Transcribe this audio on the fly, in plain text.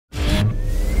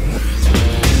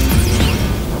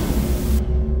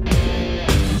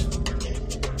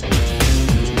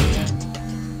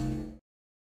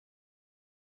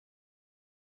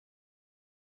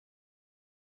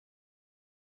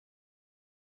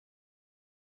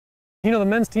You know, the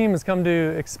men's team has come to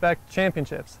expect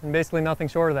championships, and basically nothing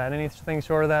short of that. Anything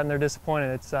short of that, and they're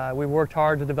disappointed. We've worked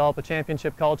hard to develop a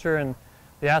championship culture, and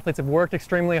the athletes have worked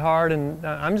extremely hard, and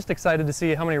I'm just excited to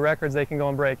see how many records they can go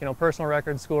and break. You know, personal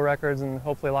records, school records, and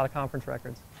hopefully a lot of conference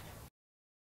records.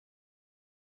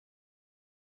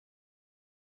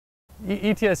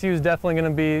 ETSU is definitely going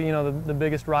to be, you know, the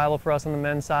biggest rival for us on the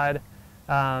men's side.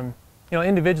 You know,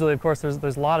 individually, of course,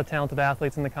 there's a lot of talented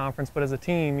athletes in the conference, but as a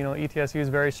team, you know, ETSU is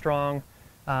very strong.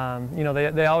 You know,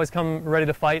 they always come ready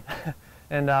to fight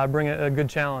and bring a good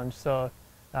challenge. So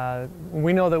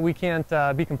we know that we can't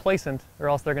be complacent, or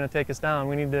else they're going to take us down.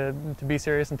 We need to be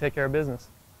serious and take care of business.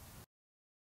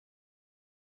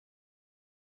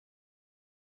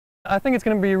 I think it's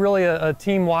going to be really a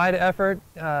team-wide effort.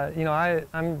 You know,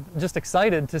 I'm just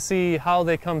excited to see how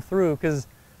they come through, because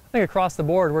I think across the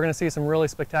board we're going to see some really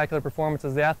spectacular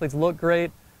performances. The athletes look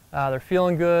great, they're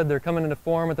feeling good, they're coming into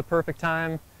form at the perfect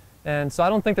time, and so I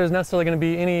don't think there's necessarily going to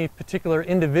be any particular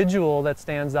individual that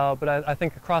stands out, but I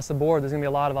think across the board there's going to be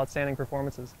a lot of outstanding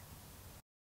performances.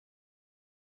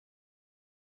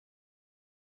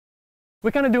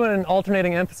 We kind of do an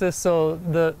alternating emphasis.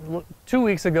 So 2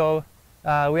 weeks ago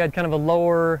we had kind of a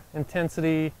lower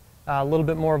intensity, a little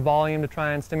bit more volume to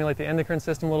try and stimulate the endocrine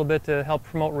system a little bit to help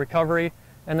promote recovery.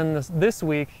 And then this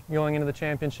week, going into the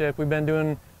championship, we've been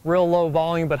doing real low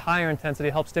volume but higher intensity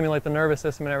to help stimulate the nervous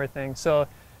system and everything. So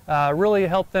really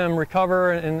help them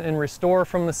recover and restore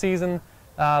from the season,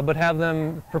 but have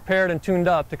them prepared and tuned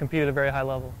up to compete at a very high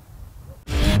level.